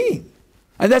 what do you mean?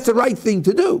 And that's the right thing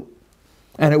to do.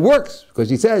 And it works, because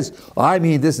he says, oh, I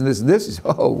mean this and this and this. He says,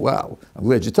 oh, wow, I'm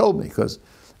glad you told me, because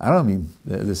I don't mean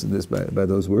this and this by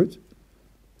those words.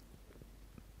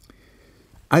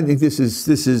 I think this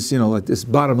is like this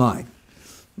bottom line.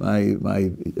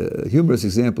 My humorous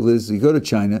example is you go to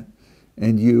China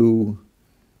and you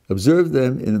observe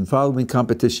them in the following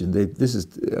competition. This is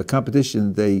a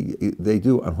competition they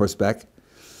do on horseback.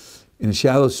 In a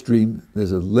shallow stream,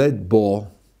 there's a lead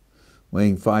ball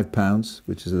weighing 5 pounds,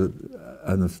 which is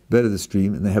on the bed of the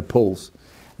stream, and they have poles.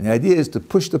 And the idea is to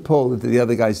push the pole into the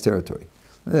other guy's territory.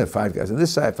 And there are 5 guys on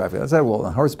this side, 5 guys on that side, well,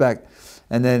 on horseback.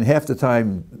 And then half the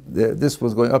time, this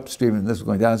was going upstream and this was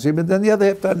going downstream, and then the other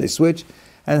half the time they switch.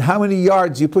 And how many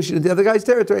yards you push it into the other guy's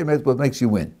territory, what makes you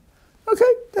win.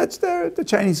 Okay, that's the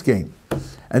Chinese game.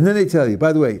 And then they tell you,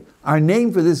 by the way, our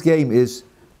name for this game is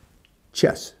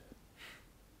chess.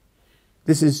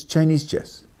 This is Chinese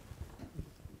chess.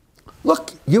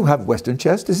 Look, you have Western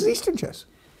chess, this is Eastern chess.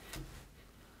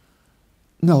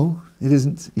 No, it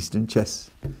isn't Eastern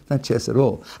chess. Not chess at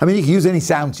all. I mean, you can use any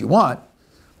sounds you want,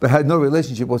 but had no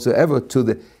relationship whatsoever to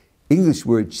the English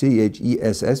word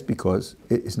chess because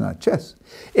it is not chess.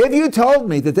 If you told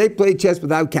me that they played chess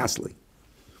without castling,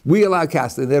 we allow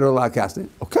castling, they don't allow castling,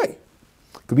 okay.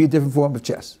 Could be a different form of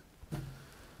chess.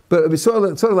 But it'd be sort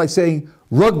of like saying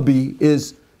rugby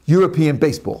is European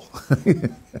baseball.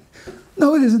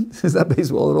 No, it isn't. It's not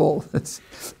baseball at all. It's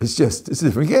a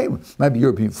different game. It might be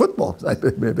European football,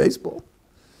 it's not baseball.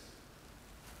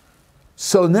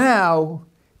 So now,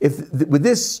 with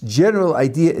this general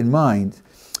idea in mind,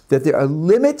 that there are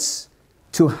limits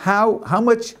to how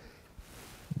much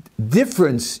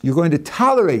difference you're going to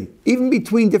tolerate, even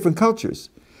between different cultures.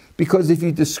 Because if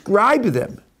you describe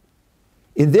them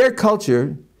in their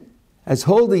culture as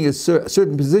holding a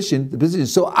certain position, the position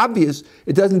is so obvious,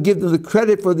 it doesn't give them the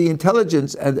credit for the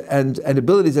intelligence and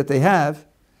abilities that they have.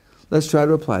 Let's try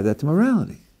to apply that to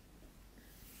morality.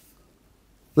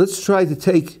 Let's try to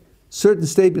take certain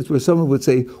statements where someone would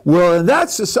say, well, in that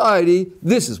society,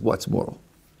 this is what's moral.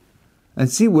 And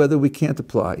see whether we can't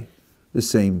apply the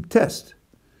same test.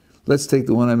 Let's take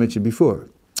the one I mentioned before.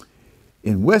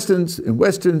 In Western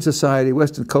society,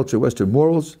 Western culture, Western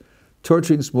morals,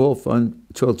 torturing small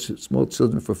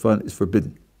children for fun is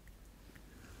forbidden.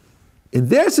 In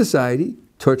their society,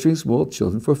 torturing small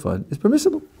children for fun is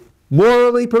permissible.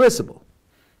 Morally permissible.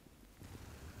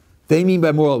 They mean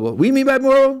by moral what we mean by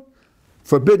moral.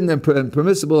 Forbidden and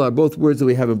permissible are both words that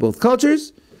we have in both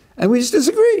cultures, and we just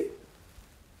disagree.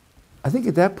 I think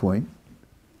at that point,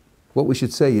 what we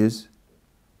should say is,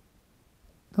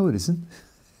 no, it isn't.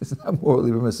 It's not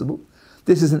morally permissible.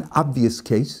 This is an obvious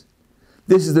case.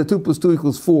 This is the 2 +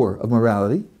 2 = 4 of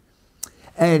morality.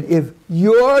 And if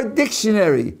your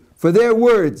dictionary for their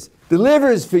words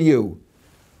delivers for you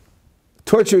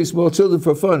torturing small children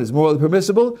for fun is morally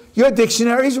permissible, your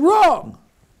dictionary is wrong.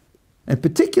 In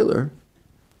particular,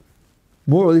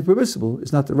 morally permissible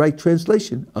is not the right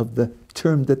translation of the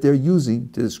term that they're using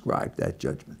to describe that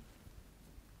judgment.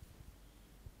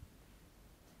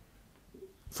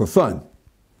 For fun.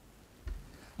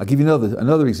 I'll give you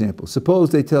another example.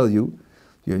 Suppose they tell you,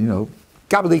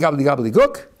 gobbly, gobbly,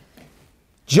 gobbledygook,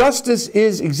 justice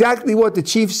is exactly what the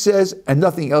chief says and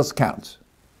nothing else counts.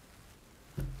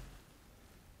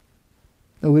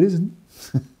 No, it isn't.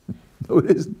 No,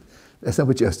 it isn't. That's not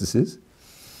what justice is.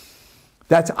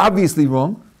 That's obviously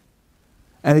wrong.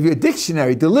 And if your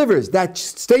dictionary delivers that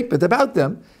statement about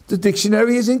them, the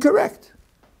dictionary is incorrect.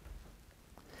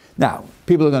 Now,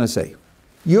 people are going to say,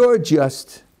 you're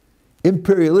just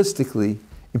imperialistically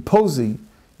imposing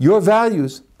your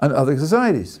values on other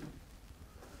societies.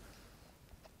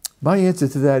 My answer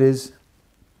to that is,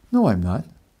 no, I'm not.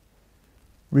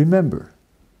 Remember,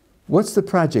 What's the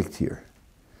project here?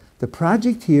 The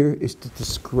project here is to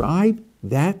describe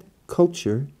that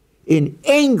culture in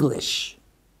English.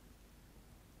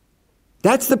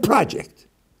 That's the project.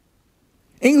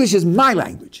 English is my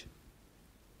language.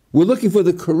 We're looking for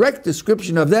the correct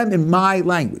description of them in my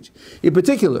language. In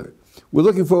particular, we're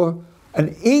looking for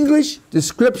an English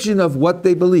description of what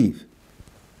they believe.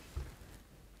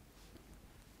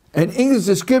 An English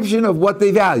description of what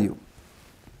they value.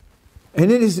 An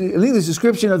English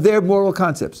description of their moral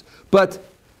concepts. But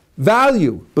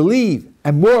value, believe,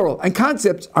 and moral and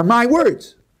concepts are my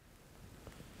words.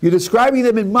 You're describing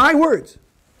them in my words.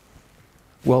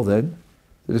 Well then,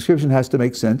 the description has to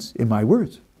make sense in my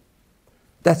words.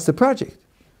 That's the project.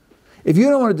 If you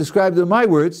don't want to describe them in my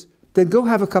words, then go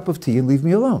have a cup of tea and leave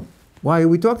me alone. Why are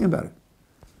we talking about it?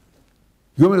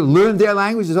 You want me to learn their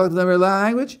language and talk to them in their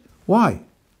language? Why?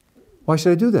 Why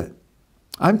should I do that?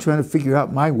 I'm trying to figure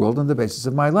out my world on the basis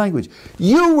of my language.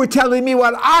 You were telling me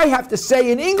what I have to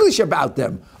say in English about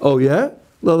them. Oh yeah?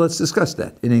 Well, let's discuss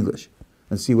that in English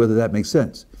and see whether that makes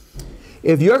sense.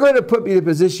 If you're going to put me in a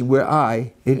position where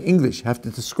I, in English, have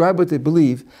to describe what they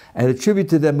believe and attribute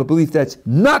to them a belief that's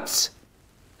nuts,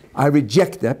 I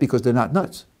reject that because they're not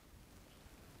nuts.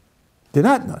 They're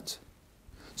not nuts.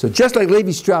 So just like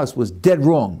Levi Strauss was dead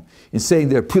wrong in saying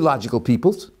they're pre-logical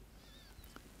peoples,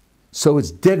 so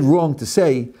it's dead wrong to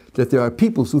say that there are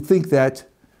peoples who think that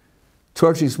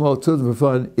torturing small children for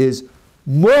fun is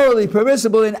morally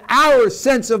permissible in our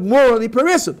sense of morally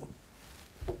permissible.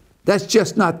 That's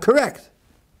just not correct.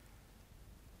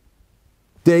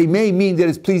 They may mean that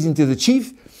it's pleasing to the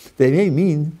chief. They may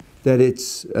mean that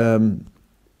it's. They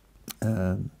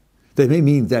may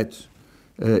mean that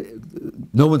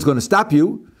no one's going to stop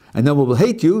you, and no one will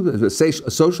hate you. A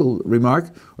social remark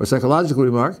or a psychological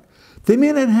remark. They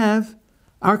may not have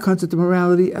our concept of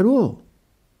morality at all.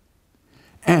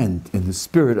 And in the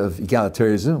spirit of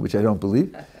egalitarianism, which I don't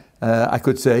believe, I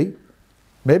could say,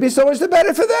 maybe so much the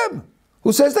better for them.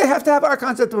 Who says they have to have our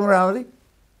concept of morality?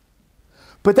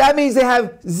 But that means they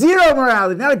have zero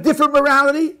morality, not a different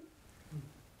morality.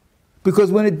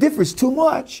 Because when it differs too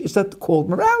much, it's not called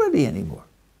morality anymore.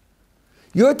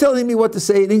 You're telling me what to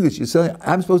say in English. You're saying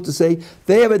I'm supposed to say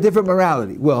they have a different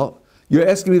morality. Well, you're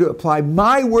asking me to apply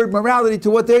my word morality to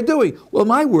what they're doing. Well,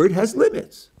 my word has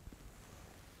limits.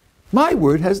 My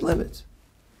word has limits.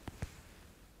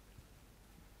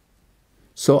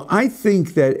 So I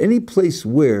think that any place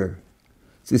where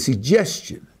the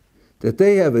suggestion that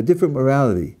they have a different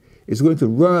morality is going to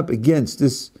run up against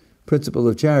this principle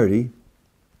of charity,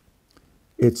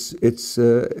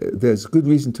 there's good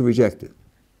reason to reject it.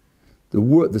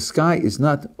 The sky is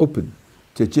not open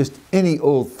to just any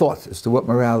old thought as to what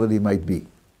morality might be.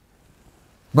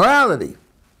 Morality,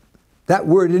 that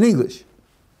word in English.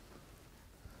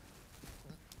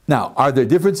 Now, are there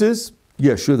differences?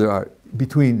 Yeah, sure there are,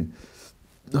 between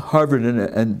Harvard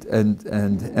and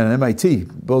MIT,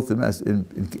 both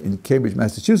in Cambridge,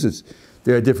 Massachusetts.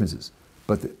 There are differences.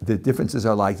 But the differences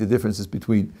are like the differences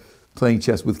between playing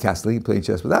chess with castling and playing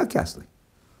chess without castling.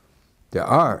 There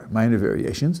are minor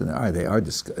variations, and they are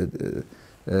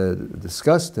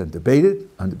discussed and debated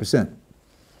 100%.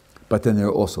 But then there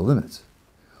are also limits.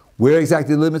 Where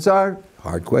exactly the limits are?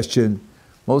 Hard question.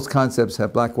 Most concepts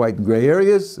have black, white, and gray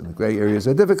areas, and the gray areas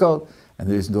are difficult, and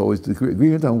there isn't always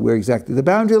agreement on where exactly the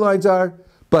boundary lines are.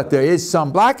 But there is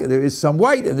some black, and there is some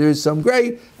white, and there is some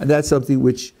gray, and that's something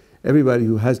which everybody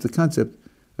who has the concept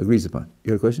agrees upon.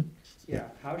 You have a question? Yeah.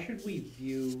 How should we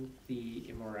view the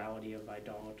immorality of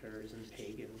idolaters and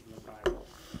pagans in the Bible?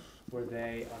 Were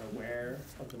they unaware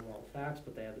of the moral facts,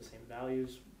 but they had the same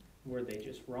values? Were they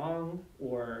just wrong,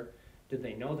 or did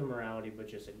they know the morality but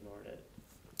just ignored it?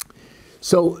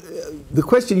 So the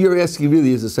question you're asking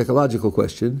really is a psychological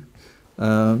question,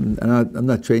 and I'm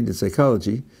not trained in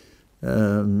psychology. I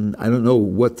don't know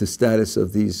what the status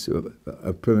of these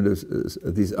primitive,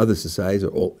 these other societies, or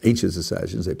all ancient societies,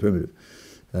 I shouldn't say primitive,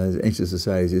 ancient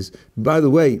societies is. By the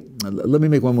way, let me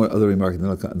make one more other remark, and then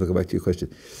I'll go back to your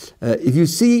question. If you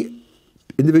see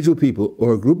individual people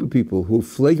or a group of people who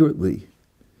flagrantly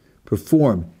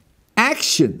perform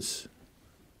actions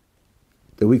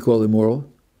that we call immoral,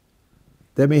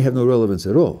 that may have no relevance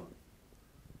at all.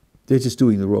 They're just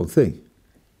doing the wrong thing.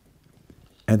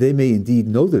 And they may indeed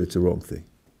know that it's a wrong thing.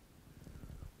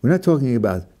 We're not talking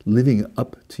about living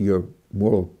up to your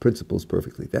moral principles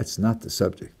perfectly. That's not the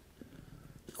subject.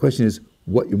 The question is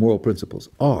what your moral principles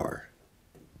are.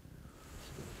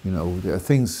 You know, there are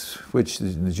things which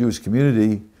in the Jewish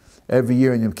community, every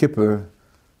year in Yom Kippur,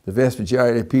 the vast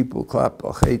majority of people clap,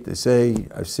 achet, they say,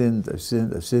 I've sinned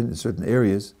in certain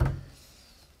areas.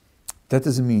 That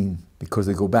doesn't mean because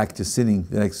they go back to sinning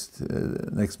the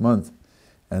next month,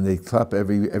 and they clap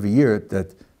every year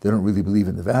that they don't really believe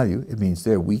in the value, it means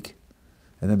they're weak,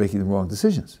 and they're making the wrong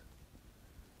decisions.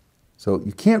 So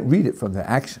you can't read it from their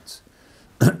actions.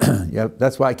 Yeah,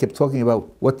 that's why I kept talking about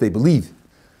what they believe.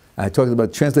 I talked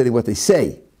about translating what they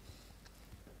say.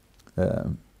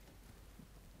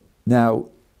 Now,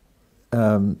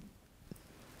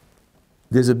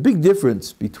 there's a big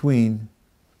difference between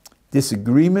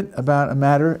disagreement about a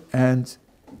matter and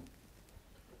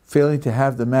failing to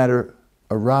have the matter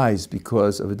arise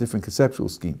because of a different conceptual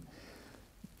scheme.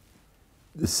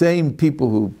 The same people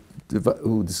who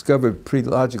discovered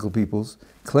pre-logical peoples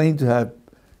claim to have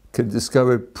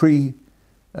discovered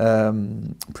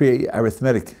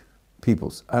pre-arithmetic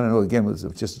peoples. I don't know, again, it was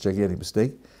just a gigantic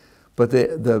mistake. But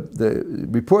the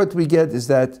report we get is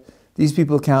that these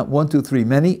people count 1, 2, 3,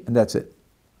 many, and that's it.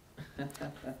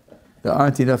 There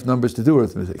aren't enough numbers to do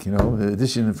arithmetic, you know.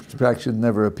 Addition and subtraction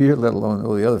never appear, let alone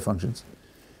all the other functions.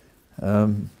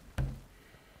 So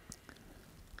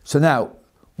now,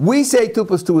 we say 2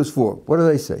 plus 2 is 4. What do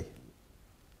they say?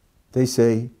 They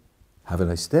say, have a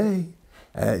nice day,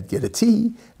 and get a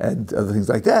tea, and other things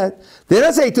like that. They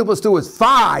don't say 2 plus 2 is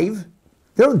 5.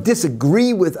 They don't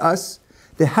disagree with us.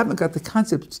 They haven't got the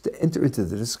concepts to enter into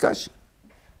the discussion.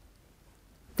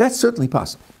 That's certainly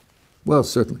possible. Well,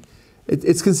 certainly.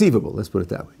 It's conceivable, let's put it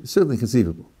that way. It's certainly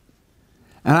conceivable.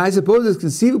 And I suppose it's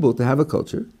conceivable to have a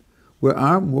culture where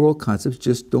our moral concepts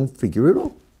just don't figure at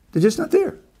all. They're just not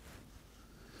there.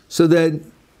 So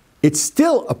then it's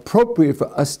still appropriate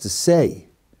for us to say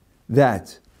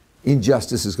that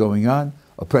injustice is going on,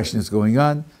 oppression is going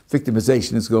on,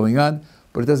 victimization is going on,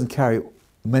 but it doesn't carry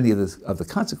many of the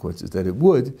consequences that it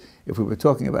would if we were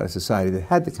talking about a society that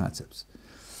had the concepts.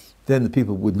 Then the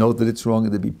people would know that it's wrong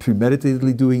and they'd be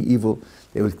premeditatedly doing evil.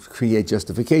 They would create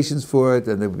justifications for it,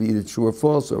 and they would be either true or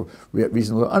false or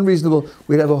reasonable or unreasonable.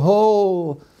 We'd have a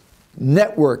whole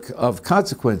network of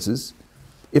consequences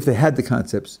if they had the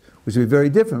concepts, which would be very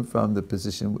different from the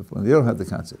position when they don't have the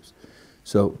concepts.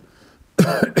 So,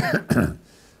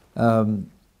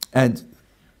 and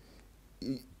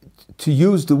to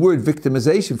use the word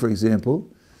victimization, for example,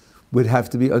 would have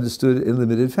to be understood in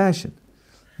limited fashion.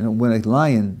 You know, when a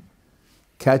lion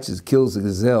kills a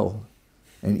gazelle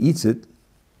and eats it,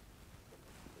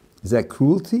 is that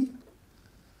cruelty?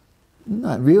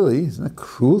 Not really. It's not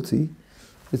cruelty.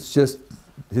 It's just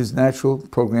his natural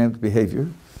programmed behavior,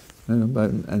 you know,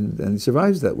 and he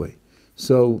survives that way.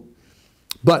 So,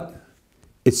 but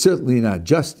it's certainly not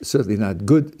just, certainly not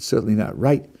good, certainly not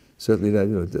right, certainly not,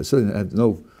 you know, certainly has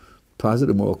no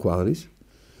positive moral qualities,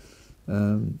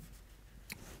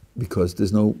 because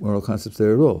there's no moral concepts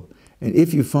there at all. And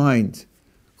if you find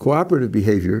cooperative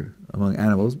behavior among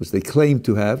animals, which they claim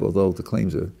to have, although the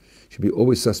claims should be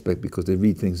always suspect because they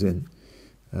read things in,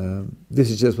 this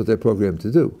is just what they're programmed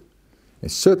to do. It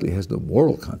certainly has no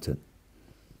moral content.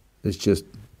 It's just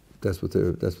that's what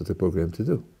they're programmed to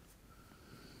do.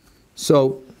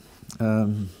 So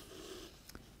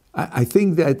I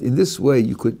think that in this way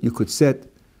you could set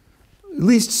at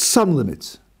least some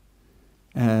limits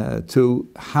to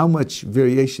how much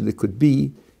variation there could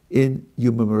be in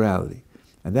human morality.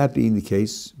 And that being the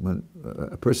case, when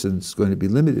a person's going to be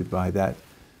limited by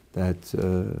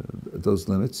those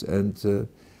limits, and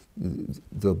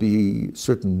there'll be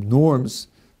certain norms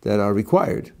that are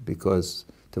required, because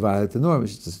to violate the norm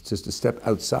is just a step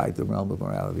outside the realm of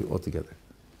morality altogether.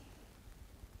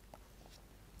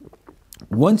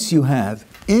 Once you have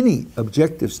any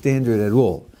objective standard at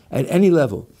all, at any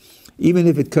level, even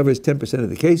if it covers 10% of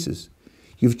the cases,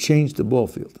 you've changed the ball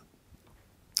field.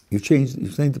 You've changed the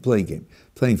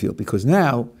playing field, because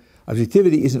now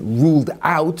objectivity isn't ruled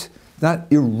out, not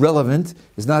irrelevant,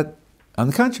 it's not, on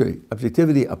the contrary,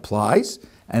 objectivity applies,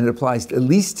 and it applies at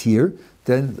least here.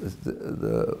 Then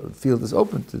the field is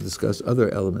open to discuss other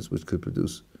elements which could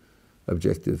produce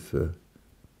objective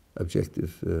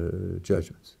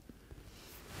judgments.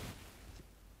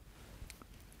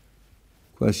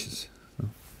 Questions?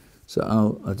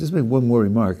 So I'll just make one more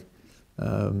remark.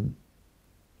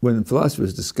 When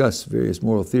philosophers discuss various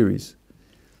moral theories,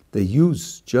 they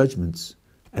use judgments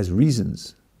as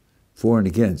reasons for and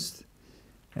against.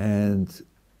 And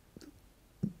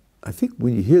I think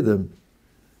when you hear them,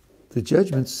 the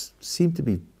judgments seem to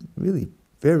be really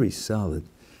very solid.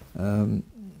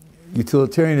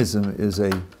 Utilitarianism is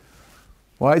a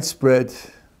widespread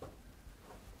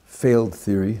failed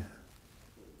theory,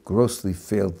 grossly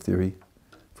failed theory,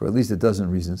 for at least a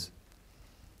dozen reasons,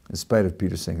 in spite of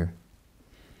Peter Singer.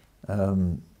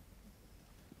 But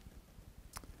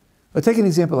take an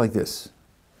example like this.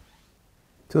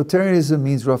 Utilitarianism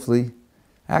means roughly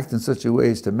act in such a way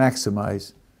as to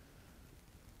maximize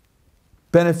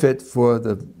benefit for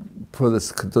the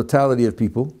totality of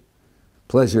people,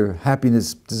 pleasure,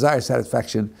 happiness, desire,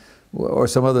 satisfaction, or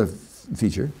some other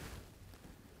feature.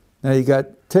 Now you got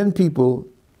 10 people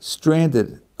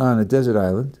stranded on a desert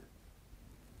island,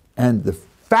 and the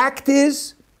fact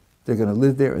is they're going to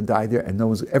live there and die there, and no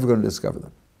one's ever going to discover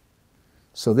them.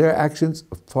 So their actions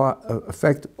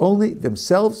affect only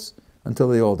themselves until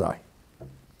they all die.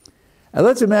 And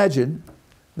let's imagine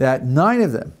that 9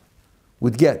 of them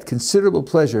would get considerable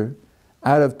pleasure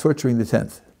out of torturing the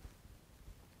 10th.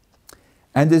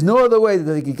 And there's no other way that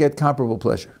they could get comparable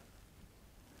pleasure.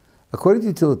 According to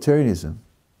utilitarianism,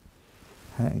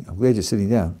 I'm glad you're sitting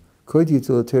down. According to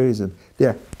utilitarianism,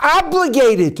 they're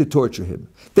obligated to torture him.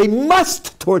 They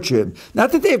must torture him.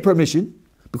 Not that they have permission,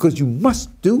 because you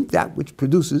must do that which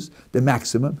produces the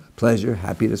maximum pleasure,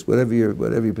 happiness, whatever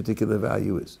your particular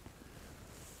value is.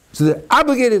 So they're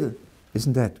obligated.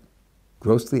 Isn't that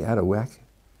grossly out of whack?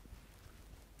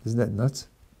 Isn't that nuts?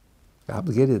 They're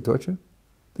obligated to torture?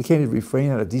 They can't even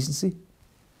refrain out of decency?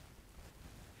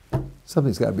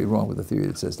 Something's got to be wrong with the theory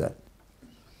that says that,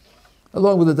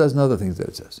 along with a dozen other things that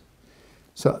it says.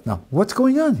 So now, what's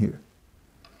going on here?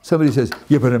 Somebody says,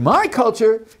 yeah, but in my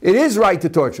culture, it is right to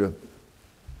torture him.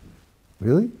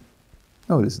 Really?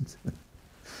 No, it isn't.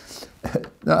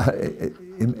 No,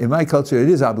 in my culture, it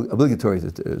is obligatory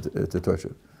to torture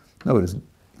him. No, it isn't.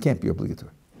 It can't be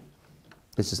obligatory.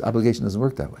 It's just obligation doesn't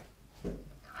work that way.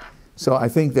 So I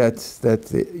think that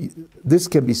this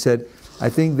can be said. I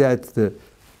think that the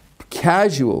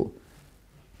casual,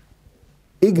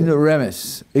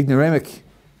 ignoramic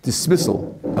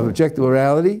dismissal of objective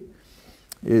morality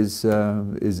is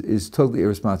totally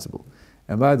irresponsible.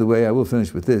 And by the way, I will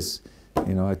finish with this.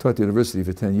 You know, I taught at the university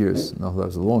for 10 years. No, that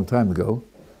was a long time ago,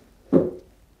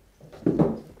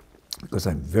 because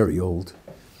I'm very old.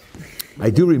 I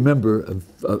do remember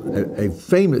a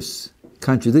famous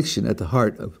contradiction at the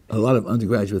heart of a lot of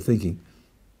undergraduate thinking.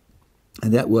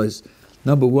 And that was,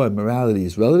 number one, morality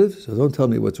is relative, so don't tell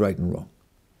me what's right and wrong.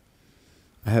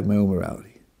 I have my own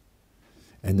morality.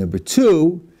 And number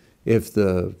two, if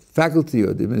the faculty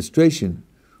or the administration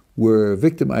were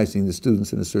victimizing the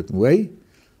students in a certain way,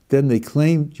 then they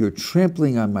claimed you're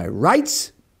trampling on my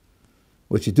rights.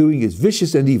 What you're doing is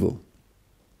vicious and evil.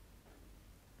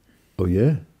 Oh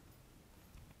yeah?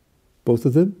 Both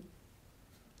of them?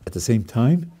 At the same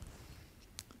time?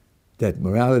 That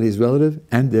morality is relative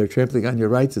and they're trampling on your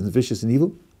rights and vicious and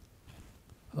evil?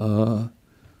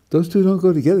 Those two don't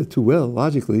go together too well,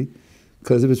 logically,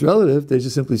 because if it's relative, they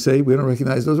just simply say, we don't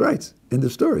recognize those rights. End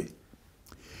of story.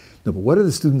 No, but what are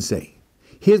the students saying?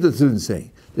 Here's what the students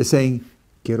saying. They're saying,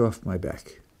 get off my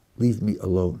back. Leave me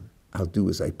alone. I'll do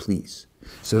as I please.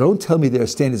 So don't tell me there are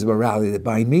standards of morality that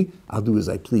bind me. I'll do as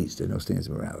I please. There are no standards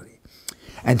of morality.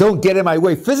 And don't get in my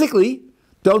way physically.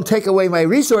 Don't take away my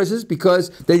resources, because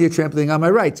then you're trampling on my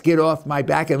rights. Get off my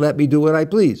back and let me do what I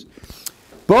please.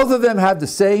 Both of them have the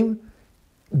same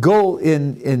goal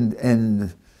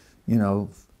in you know,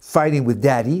 fighting with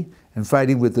daddy and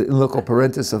fighting with the in loco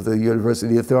parentis of the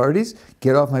university authorities.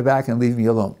 Get off my back and leave me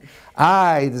alone.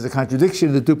 There's a contradiction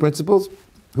in the two principles.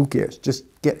 Who cares? Just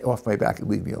get off my back and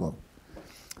leave me alone.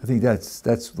 I think that's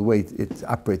the way it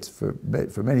operates for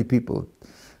many people,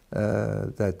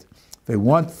 that they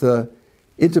want the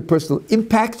interpersonal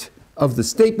impact of the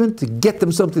statement to get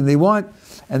them something they want,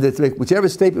 and that whichever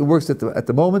statement works at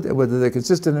the moment, and whether they're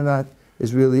consistent or not,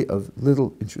 is really of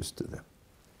little interest to them.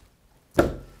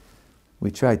 We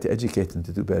tried to educate them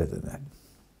to do better than that.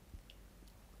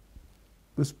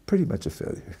 It was pretty much a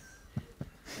failure.